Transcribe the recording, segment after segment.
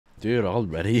Dude,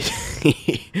 already?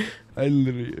 I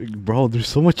literally, bro, there's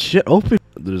so much shit open.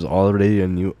 There's already a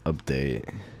new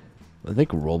update. I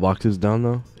think Roblox is down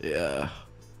though. Yeah.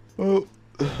 Oh,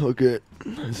 okay.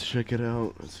 Let's check it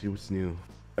out. Let's see what's new.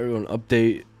 Everyone,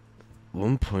 update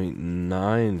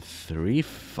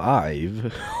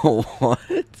 1.935.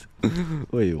 What?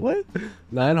 Wait, what?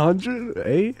 900?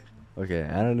 Eh? Okay,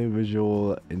 add a new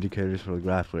visual indicators for the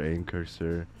graphical aim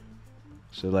cursor.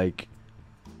 So like,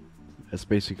 that's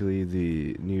basically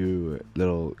the new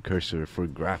little cursor for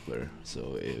grappler,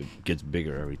 so it gets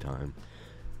bigger every time.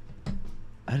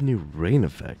 Add new rain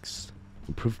effects.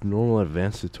 Improved normal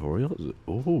advanced tutorials?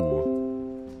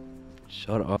 Oh.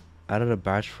 Shut up. Added a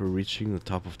badge for reaching the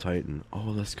top of Titan. Oh,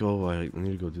 let's go. I need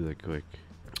to go do that quick.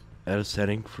 Add a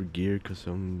setting for gear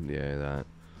custom. Yeah, that.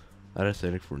 Add a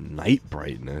setting for night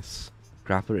brightness.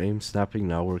 Grappler aim snapping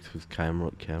now works with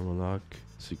camera lock.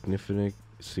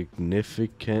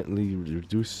 Significantly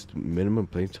reduced minimum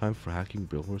playtime for hacking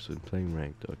billboards and playing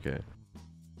ranked. Okay.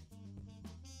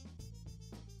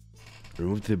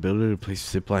 Remove the ability to place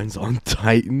zip lines on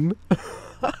Titan.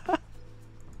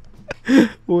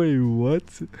 Wait,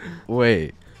 what?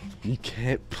 Wait, you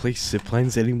can't place zip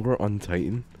lines anymore on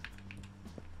Titan?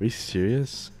 Are you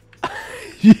serious?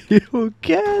 You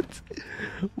can't.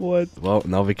 What? Well,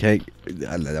 now we can't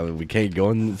go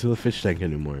into the fish tank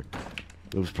anymore.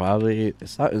 It was probably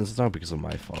it's not because of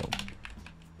my fault.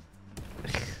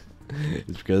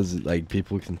 It's because like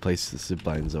people can place the zip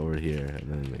lines over here and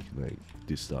then they can like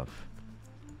do stuff.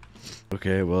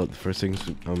 Okay, well the first thing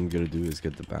I'm gonna do is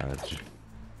get the badge.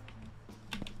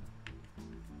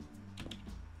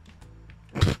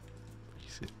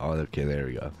 Oh, okay, there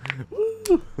we go.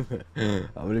 Woo!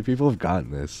 How many people have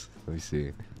gotten this? Let me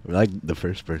see. We're like the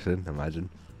first person, imagine.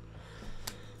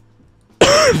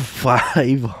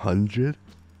 500?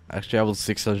 Actually, I was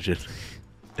 600.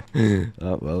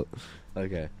 Oh, well.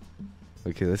 Okay.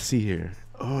 Okay, let's see here.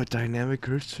 Oh, a dynamic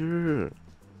cursor.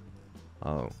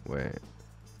 Oh, wait.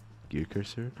 Gear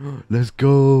cursor? Let's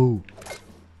go!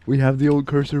 We have the old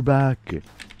cursor back.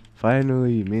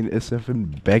 Finally, me and Issa have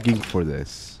been begging for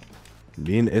this.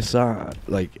 Me and Issa,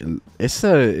 like,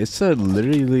 Issa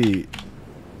literally,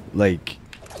 like,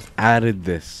 added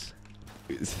this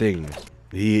thing.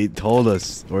 He told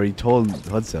us, or he told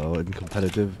Hudso in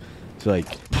competitive, to like,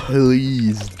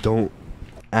 please don't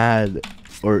add,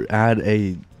 or add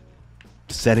a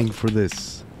setting for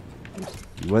this.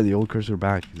 You want the old cursor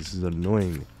back, this is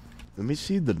annoying. Let me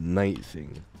see the night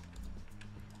thing.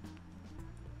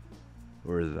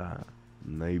 Where is that?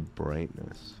 Night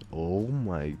brightness. Oh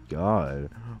my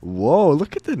god. Whoa,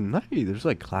 look at the night. There's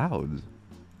like clouds.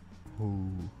 Oh.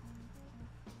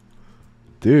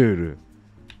 Dude.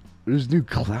 There's new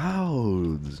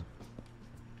clouds.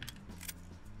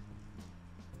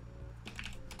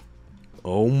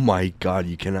 Oh my god,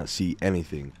 you cannot see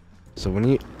anything. So when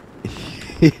you...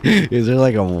 Is there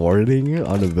like a warning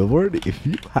on the billboard? If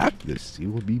you hack this,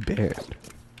 you will be banned.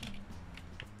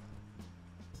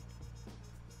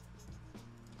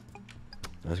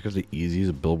 That's because the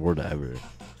easiest billboard ever.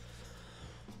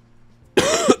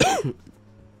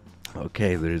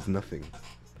 Okay, there's nothing.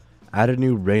 Add a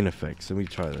new rain effects. Let me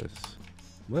try this.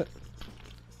 What?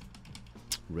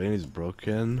 Rain is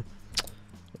broken.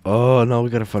 Oh no, we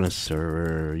gotta find a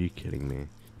server. Are you kidding me?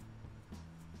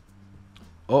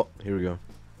 Oh, here we go.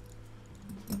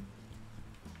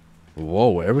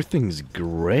 Whoa, everything's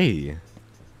gray.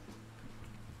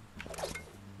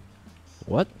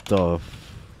 What the f...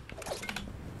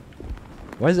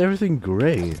 Why is everything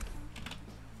gray?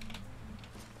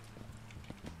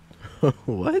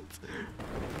 What?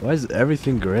 Why is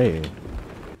everything gray?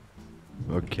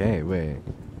 Okay, wait.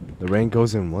 The rain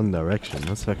goes in one direction.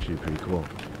 That's actually pretty cool.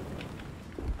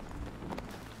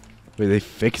 Wait, they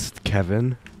fixed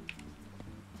Kevin?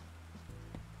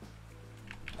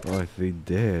 Oh, they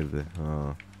did.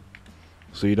 Oh.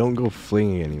 So you don't go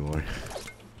flinging anymore.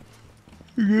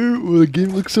 Well, the game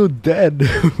looks so dead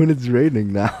when it's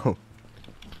raining now.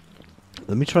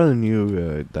 Let me try the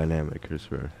new dynamic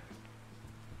cursor.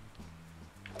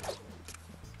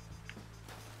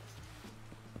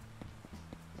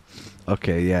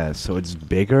 Okay, yeah, so it's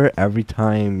bigger every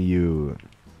time you...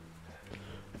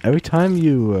 Every time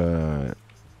you're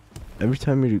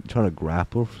trying to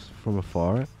grapple from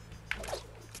afar,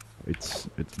 it's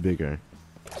bigger.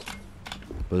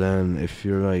 But then if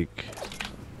you're like...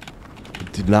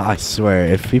 Do not, I swear,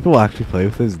 if people actually play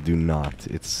with this, do not.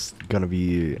 It's gonna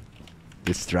be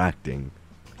distracting.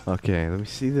 Okay, let me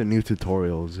see the new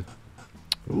tutorials.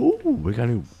 Ooh, we got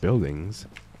new buildings.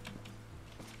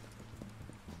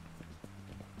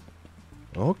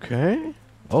 Okay.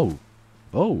 Oh.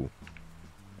 Oh.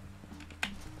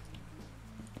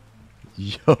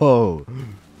 Yo,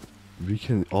 we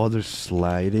can. Oh, they're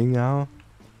sliding now.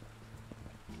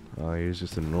 Oh, here's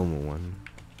just a normal one.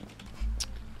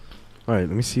 All right,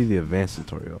 let me see the advanced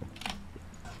tutorial.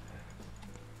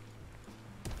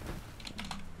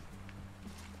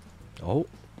 Oh.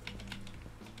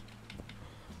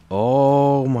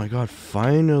 Oh my God!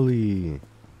 Finally,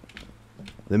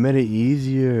 they made it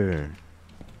easier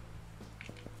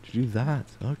to do that.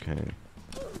 Okay.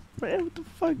 Man, what the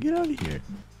fuck? Get out of here,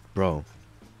 bro.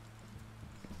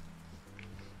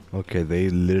 Okay, they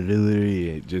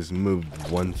literally just moved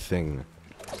one thing.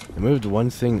 They moved one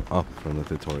thing up from the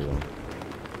tutorial.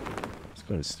 It's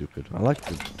kind of stupid. I like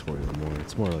the tutorial more.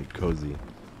 It's more like cozy.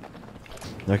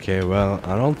 Okay, well,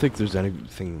 I don't think there's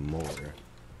anything more.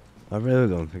 I really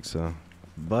don't think so.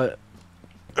 But,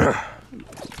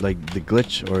 like, the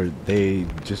glitch, or they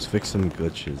just fixed some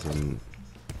glitches and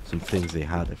some things they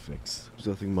had to fix. There's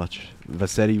nothing much.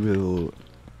 Vassetti will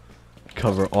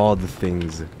cover all the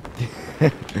things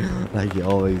like he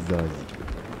always does.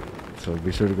 So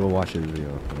be sure to go watch his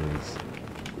video. He's,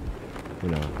 you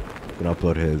know, gonna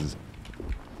upload his